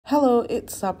Hello,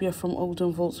 it's Sabia from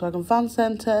Oldham Volkswagen Van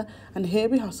Centre, and here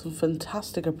we have some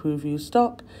fantastic approved used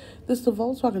stock. This is the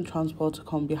Volkswagen Transporter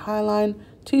Kombi Highline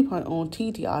 2.0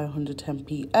 TDI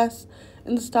 110PS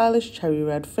in the stylish cherry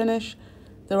red finish.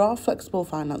 There are flexible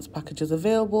finance packages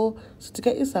available, so to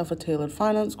get yourself a tailored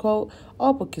finance quote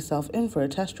or book yourself in for a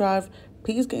test drive,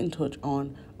 please get in touch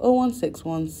on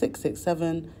 0161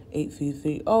 667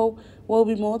 8330. We'll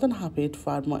be more than happy to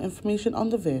provide more information on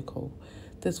the vehicle.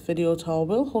 This video tour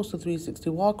will host a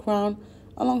 360 walk around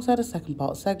alongside a second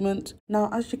part segment. Now,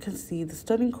 as you can see, the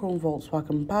stunning chrome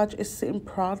Volkswagen badge is sitting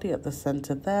proudly at the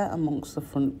centre there amongst the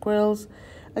front grilles,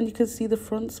 and you can see the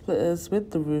front splitters with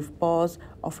the roof bars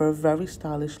offer a very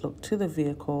stylish look to the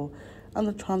vehicle, and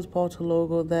the Transporter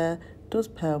logo there does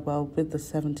pair well with the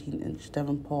 17-inch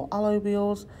Devonport alloy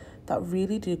wheels that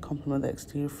really do complement the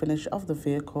exterior finish of the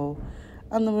vehicle,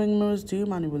 and the wing mirrors do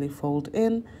manually fold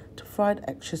in to provide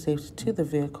extra safety to the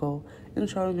vehicle,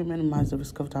 ensuring we minimise the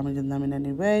risk of damaging them in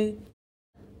any way.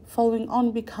 Following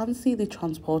on, we can see the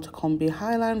Transporter Kombi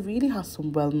Highline really has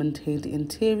some well-maintained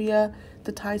interior.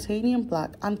 The titanium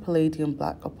black and palladium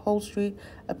black upholstery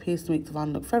appears to make the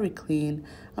van look very clean,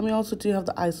 and we also do have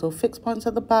the ISO fixed points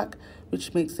at the back,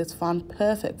 which makes this van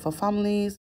perfect for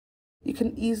families. You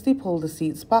can easily pull the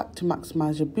seats back to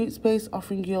maximise your boot space,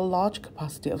 offering you a large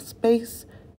capacity of space.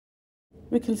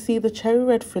 We can see the cherry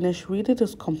red finish really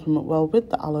does complement well with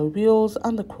the alloy wheels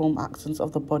and the chrome accents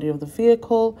of the body of the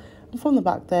vehicle. And from the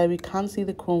back there, we can see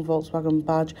the chrome Volkswagen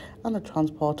badge and the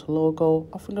Transporter logo,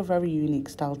 offering a very unique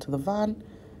style to the van.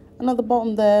 And at the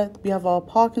bottom there, we have our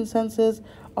parking sensors,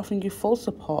 offering you full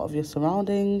support of your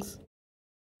surroundings.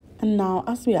 And now,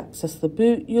 as we access the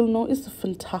boot, you'll notice the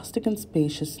fantastic and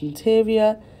spacious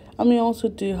interior, and we also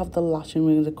do have the latching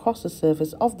rings across the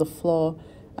surface of the floor,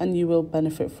 and you will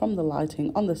benefit from the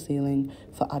lighting on the ceiling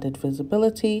for added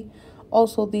visibility.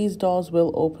 Also, these doors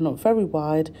will open up very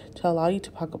wide to allow you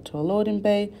to pack up to a loading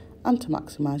bay and to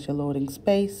maximise your loading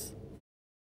space.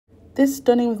 This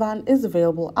stunning van is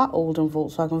available at Oldham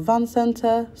Volkswagen Van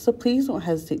Centre, so please don't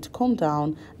hesitate to come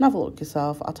down and have a look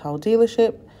yourself at our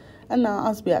dealership. And now,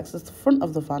 as we access the front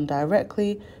of the van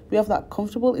directly, we have that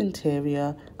comfortable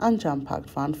interior and jam-packed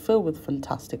van filled with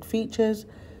fantastic features.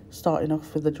 Starting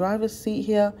off with the driver's seat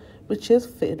here, which is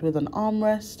fitted with an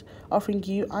armrest, offering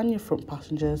you and your front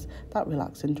passengers that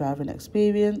relaxing driving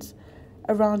experience.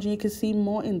 Around you can see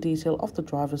more in detail of the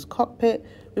driver's cockpit,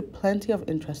 with plenty of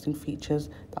interesting features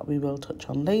that we will touch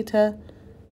on later.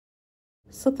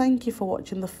 So thank you for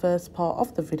watching the first part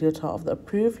of the video tour of the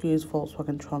approved used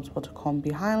Volkswagen Transporter Kombi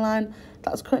Highline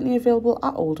that's currently available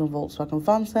at Oldham Volkswagen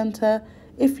Van Centre.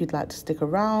 If you'd like to stick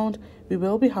around, we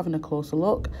will be having a closer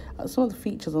look at some of the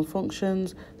features and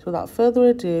functions. So without further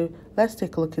ado, let's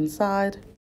take a look inside.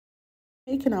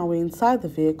 Making our way inside the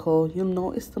vehicle, you'll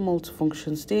notice the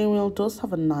multifunction steering wheel does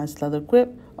have a nice leather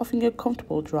grip, offering you a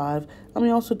comfortable drive, and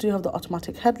we also do have the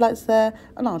automatic headlights there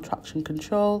and our traction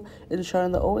control,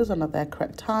 ensuring they're always on at their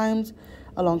correct times,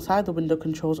 alongside the window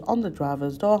controls on the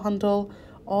driver's door handle,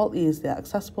 all easily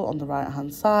accessible on the right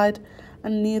hand side.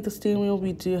 And near the steering wheel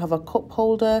we do have a cup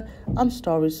holder and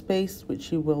storage space,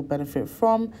 which you will benefit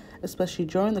from, especially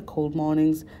during the cold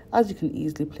mornings, as you can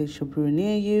easily place your brew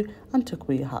near you and tuck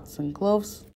away your hats and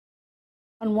gloves.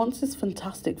 And once this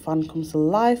fantastic van comes to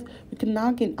life, we can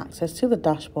now gain access to the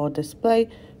dashboard display,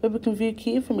 where we can view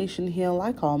key information here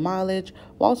like our mileage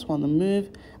whilst we're on the move.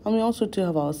 And we also do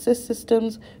have our assist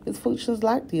systems with functions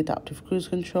like the adaptive cruise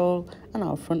control and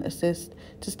our front assist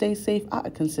to stay safe at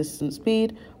a consistent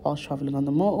speed whilst travelling on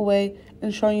the motorway,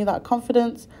 ensuring you that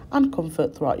confidence and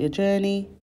comfort throughout your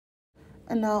journey.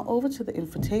 And now over to the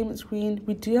infotainment screen,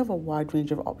 we do have a wide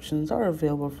range of options that are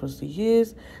available for us to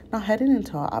use. Now heading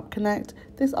into our App Connect,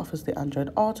 this offers the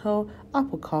Android Auto,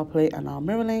 Apple CarPlay and our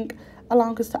MirrorLink,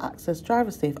 allowing us to access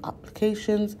driver-safe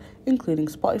applications including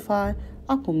Spotify,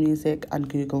 Apple Music and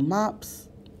Google Maps.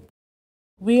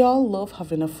 We all love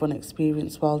having a fun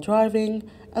experience while driving,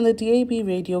 and the DAB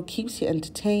radio keeps you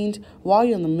entertained while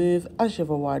you're on the move, as you have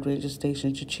a wide range of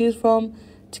stations to choose from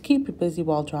to keep you busy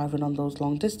while driving on those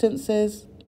long distances.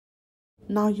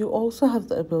 Now you also have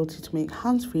the ability to make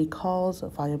hands-free calls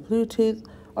via Bluetooth,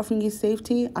 offering you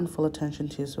safety and full attention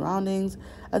to your surroundings,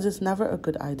 as it's never a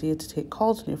good idea to take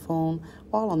calls on your phone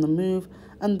while on the move,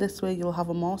 and this way you'll have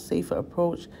a more safer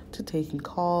approach to taking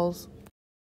calls.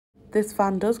 This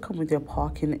van does come with your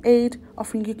parking aid,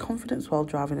 offering you confidence while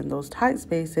driving in those tight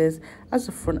spaces, as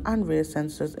the front and rear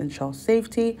sensors ensure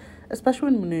safety,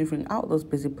 especially when manoeuvring out those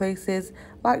busy places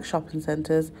like shopping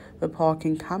centres where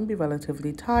parking can be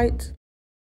relatively tight.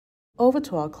 Over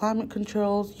to our climate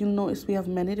controls, you'll notice we have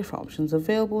many different options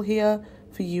available here,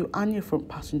 for you and your front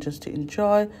passengers to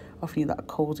enjoy, offering you that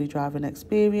cozy driving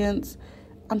experience.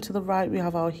 And to the right, we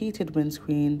have our heated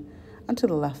windscreen. And to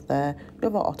the left there, we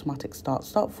have our automatic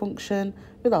start-stop function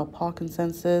with our parking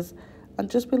sensors. And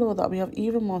just below that, we have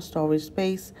even more storage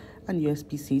space and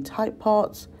USB-C type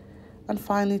ports. And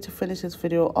finally, to finish this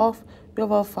video off, we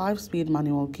have our 5-speed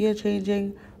manual gear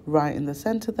changing right in the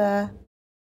center there.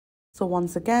 So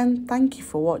once again, thank you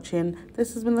for watching.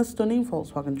 This has been the stunning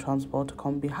Volkswagen Transporter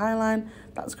Kombi Highline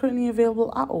that's currently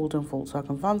available at Oldham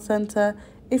Volkswagen Van Centre.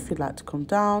 If you'd like to come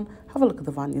down, have a look at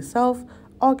the van yourself,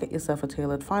 or get yourself a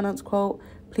tailored finance quote,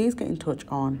 please get in touch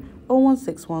on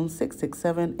 0161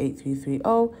 667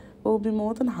 8330. We'll be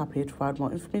more than happy to provide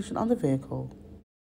more information on the vehicle.